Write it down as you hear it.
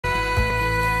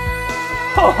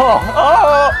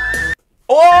Oh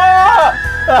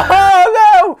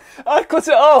no! I cut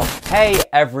it off! Hey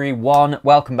everyone,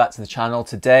 welcome back to the channel.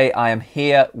 Today I am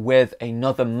here with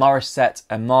another Morissette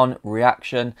Amon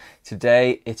reaction.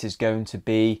 Today it is going to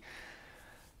be...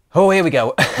 Oh, here we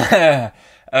go. Akin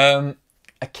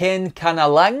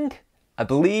Kanalang, I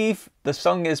believe the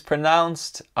song is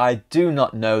pronounced. I do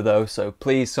not know though, so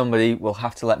please somebody will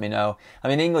have to let me know. I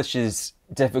mean, English is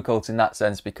difficult in that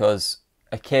sense because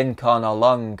Akin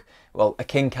Kanalang, well,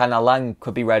 Akin Kanalang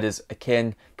could be read as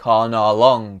Akin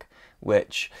Kanalang,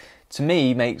 which to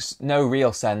me makes no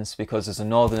real sense because as a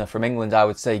northerner from England I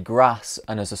would say grass,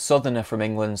 and as a southerner from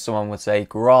England someone would say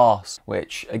grass,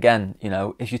 which again, you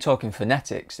know, if you're talking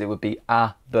phonetics it would be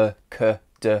a, b, k,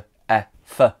 d, e,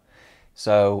 f.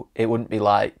 So it wouldn't be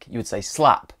like, you would say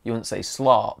slap, you wouldn't say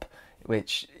slop,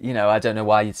 which, you know, I don't know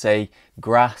why you'd say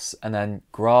grass and then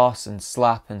grass and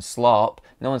slap and slop.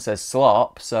 No one says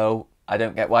slop, so I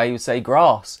don't get why you would say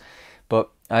grass.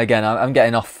 But again, I'm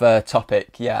getting off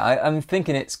topic. Yeah, I'm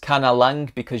thinking it's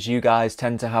Kanalang because you guys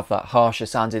tend to have that harsher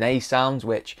sounding A sound,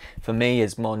 which for me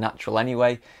is more natural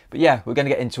anyway. But yeah, we're going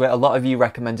to get into it. A lot of you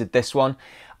recommended this one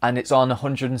and it's on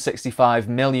 165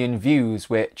 million views,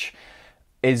 which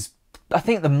is, I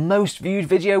think, the most viewed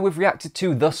video we've reacted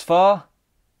to thus far.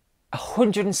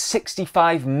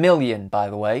 165 million, by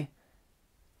the way.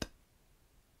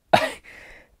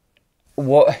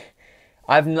 What?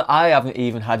 I haven't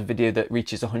even had a video that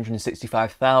reaches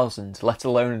 165,000, let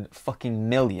alone fucking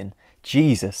million.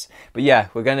 Jesus. But yeah,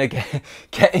 we're gonna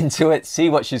get into it, see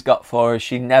what she's got for us.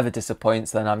 She never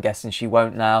disappoints, then I'm guessing she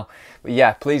won't now. But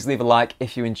yeah, please leave a like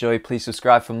if you enjoy. Please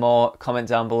subscribe for more. Comment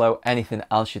down below anything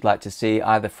else you'd like to see,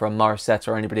 either from Morissette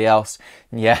or anybody else.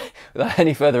 And yeah, without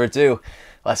any further ado,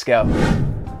 let's go.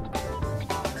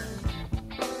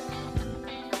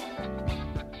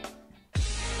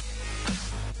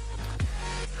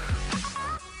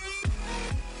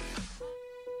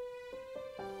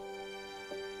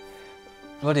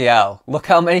 Bloody hell, look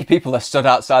how many people are stood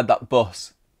outside that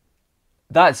bus.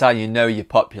 That's how you know you're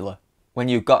popular. When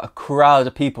you've got a crowd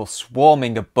of people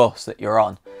swarming a bus that you're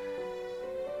on.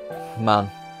 Man.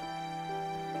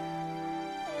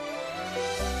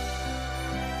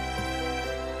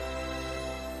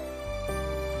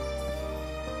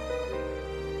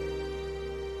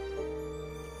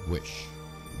 Wish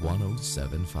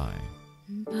 1075.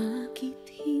 Bakit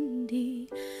hindi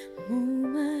mo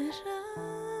maramdaman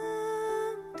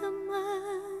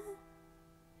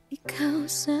ikaw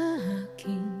sa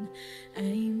akin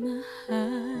ay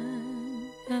mahalaga.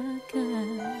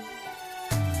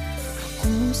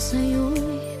 Ako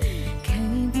sa'yo'y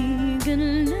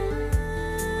kaibigan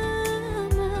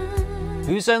lamang.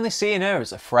 Who's only seeing her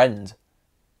as a friend?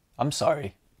 I'm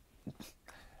sorry.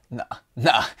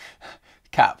 Nah.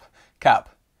 Cap.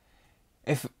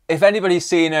 If anybody's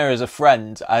seeing her as a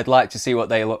friend, I'd like to see what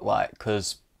they look like,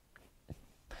 because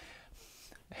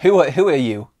who are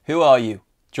you? Who are you?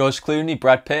 George Clooney,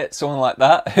 Brad Pitt, someone like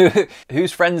that?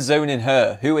 Who's friend zoning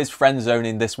her? Who is friend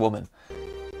zoning this woman?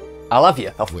 I'll have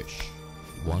you. Wish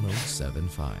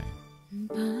 1075.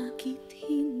 Bakit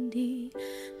hindi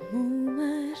mo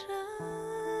maramdaman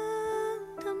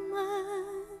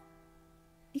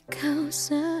ikaw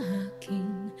sa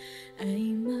akin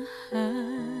ay mahalaga.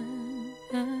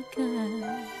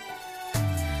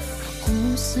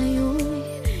 Ako sa'yo'y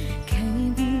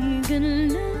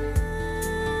kaibigan lamang.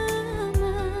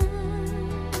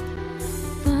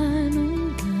 Paano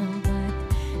nga ba't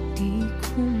di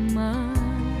ko matanggap?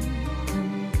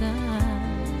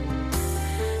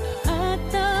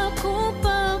 At ako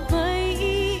pa ba'y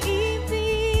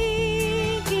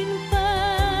iibigin pa?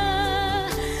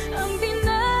 Ang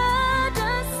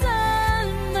dinadasal,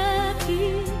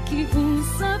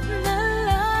 nakikiusap na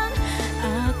lang.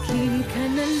 Akin ka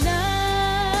na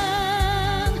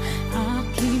lang,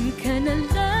 akin ka na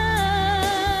lang.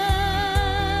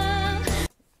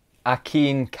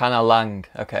 Akin Kanalang.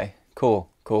 Okay, cool.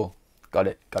 Got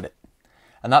it.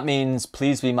 And that means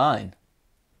please be mine.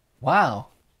 Wow.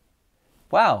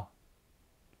 And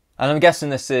I'm guessing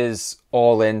this is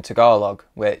all in Tagalog,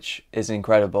 which is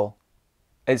incredible.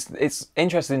 It's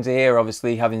interesting to hear,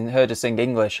 obviously, having heard her sing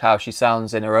English, how she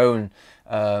sounds in her own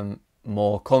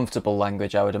more comfortable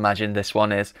language, I would imagine this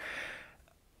one is.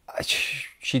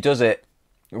 She does it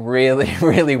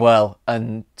really well,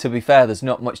 and to be fair, there's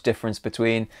not much difference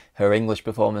between her English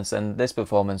performance and this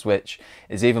performance, which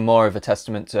is even more of a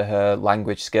testament to her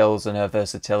language skills and her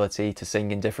versatility to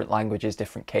sing in different languages,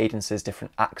 different cadences,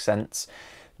 different accents.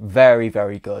 Very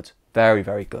good.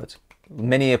 Very good.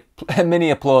 Mini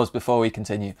applause before we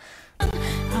continue.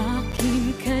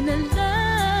 Akin ka na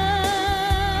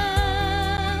lang,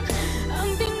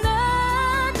 ang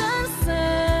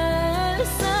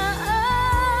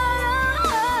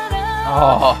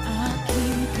Oh.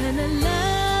 Akin ka na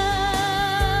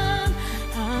lang,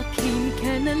 akin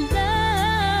ka na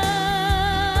lang,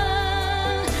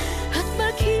 at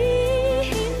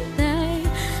maghihintay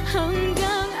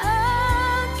hanggang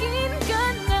akin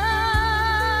ka na.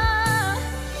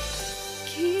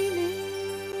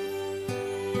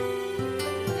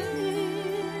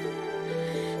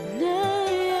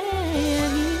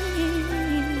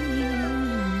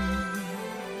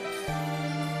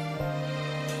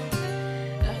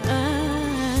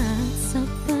 At sa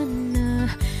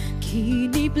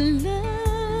panaginip lamang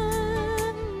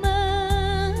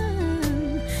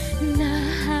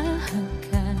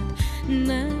nahahangkat,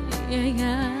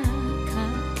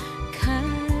 nayayakap ka,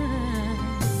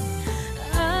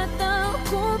 at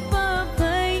ako pa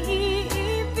ba'y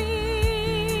iibigin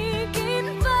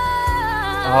pa?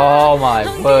 Oh my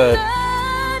word.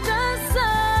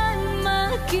 Dasal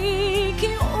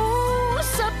makikiusap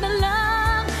na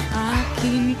lang,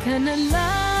 akin ka na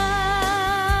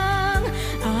lang,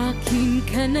 akin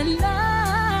ka na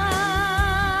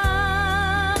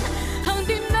lang, ang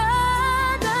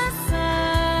dinadasal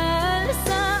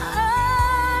sa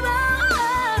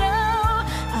araw-araw.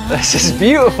 This is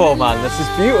beautiful, man. This is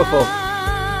beautiful.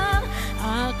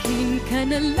 Akin ka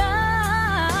na lang,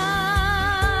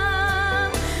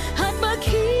 at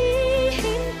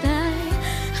maghihintay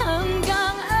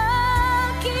hanggang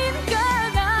akin ka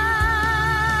na.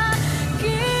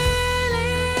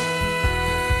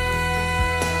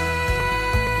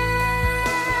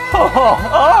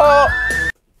 Oh,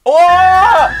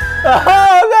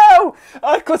 no!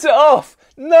 I cut it off.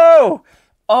 No!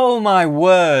 Oh my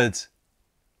word.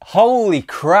 Holy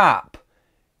crap.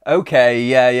 Okay,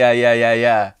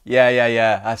 yeah.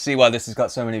 I see why this has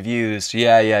got so many views.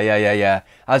 Yeah.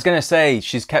 I was gonna say,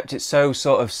 she's kept it so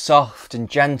sort of soft and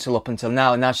gentle up until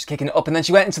now, and now she's kicking it up, and then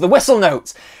she went into the whistle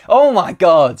notes. Oh my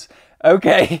god.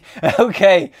 Okay.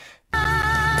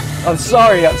 I'm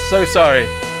sorry, I'm so sorry.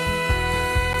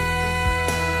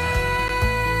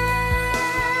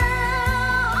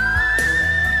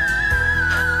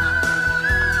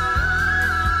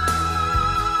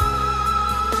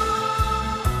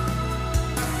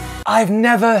 I've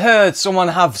never heard someone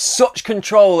have such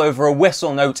control over a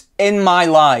whistle note in my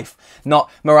life. Not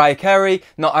Mariah Carey,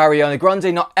 not Ariana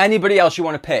Grande, not anybody else you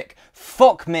want to pick.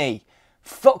 Fuck me.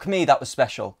 Fuck me, that was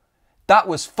special. That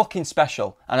was fucking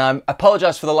special. And I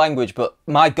apologise for the language, but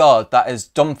my God, that has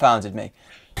dumbfounded me.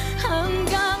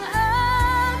 Hanggang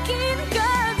akin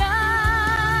ka na,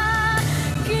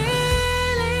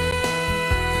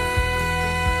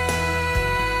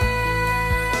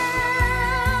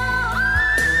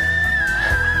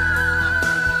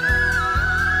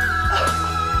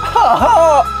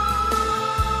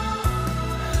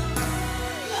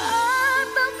 at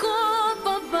ako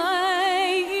pa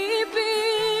ba'y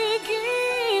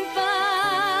ibigin pa?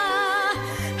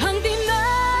 Ang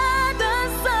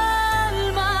dinadasal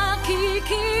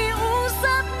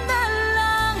makikiusap na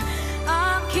lang,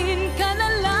 akin ka na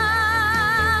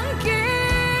lang,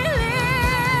 akin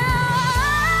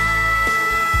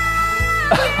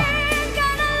ka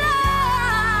na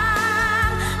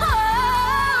lang,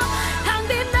 ang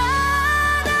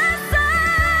dinadasal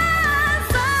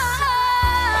sa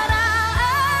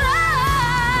araw-araw,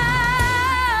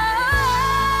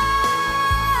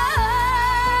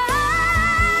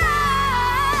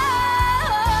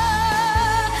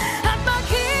 at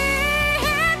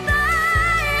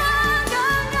maghihintay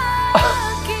hanggang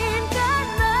akin ka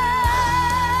na.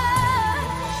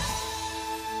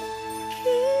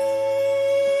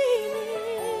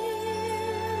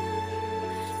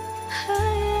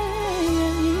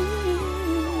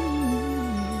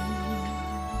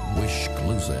 Wish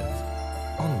exclusive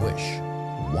on Wish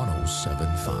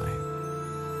 1075.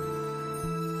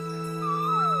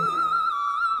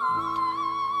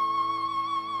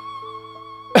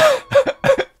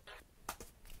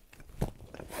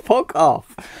 Fuck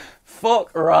off.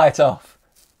 Fuck right off.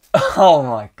 Oh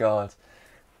my God.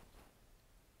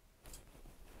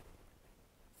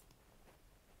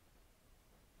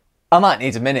 I might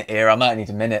need a minute here. I might need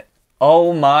a minute.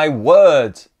 Oh my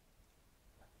word.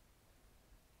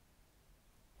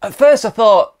 At first I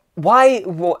thought, why?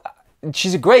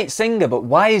 She's a great singer, but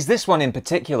why is this one in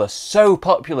particular so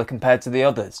popular compared to the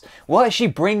others? What is she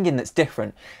bringing that's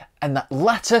different? And that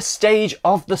latter stage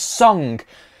of the song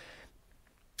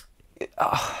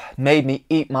made me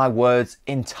eat my words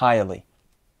entirely.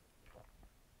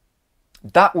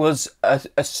 That was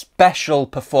a special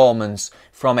performance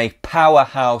from a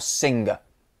powerhouse singer.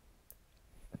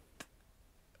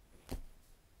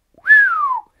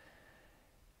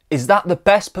 Is that the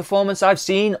best performance I've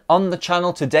seen on the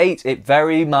channel to date? It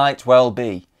very might well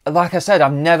be. like I said,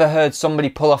 I've never heard somebody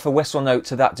pull off a whistle note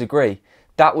to that degree.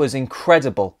 That was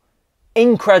incredible.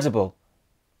 Incredible.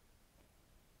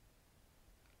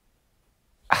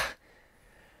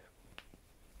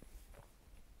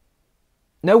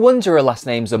 No wonder her last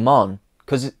name's Amon,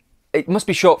 because it must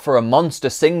be short for a monster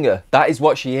singer. That is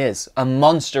what she is, a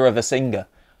monster of a singer.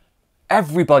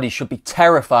 Everybody should be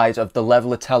terrified of the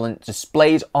level of talent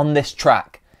displayed on this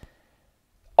track.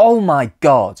 Oh my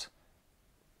God.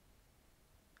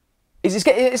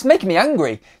 It's making me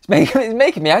angry. It's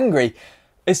making me angry.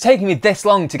 It's taking me this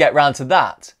long to get round to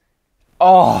that.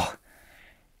 Oh.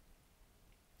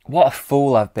 What a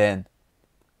fool I've been.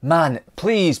 Man,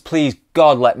 please, please,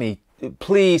 God, let me...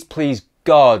 Please, please,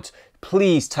 God,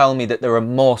 please tell me that there are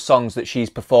more songs that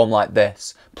she's performed like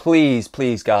this. Please,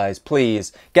 please, guys,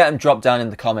 please. Get them dropped down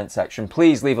in the comment section.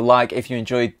 Please leave a like if you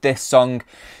enjoyed this song,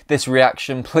 this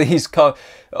reaction. Please, I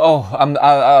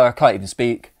can't even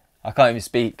speak. I can't even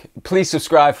speak. Please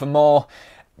subscribe for more.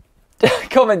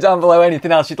 Comment down below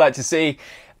anything else you'd like to see.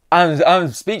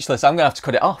 I'm speechless. I'm going to have to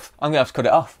cut it off. I'm going to have to cut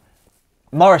it off.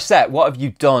 Morissette, what have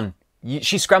you done?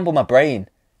 She scrambled my brain.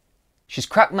 She's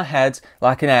cracked my head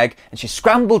like an egg and she's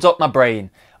scrambled up my brain.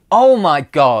 Oh my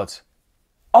God.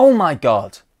 Oh my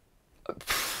God.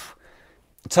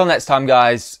 Until next time,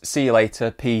 guys. See you later.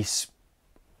 Peace.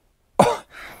 I'm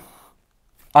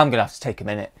going to have to take a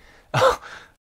minute.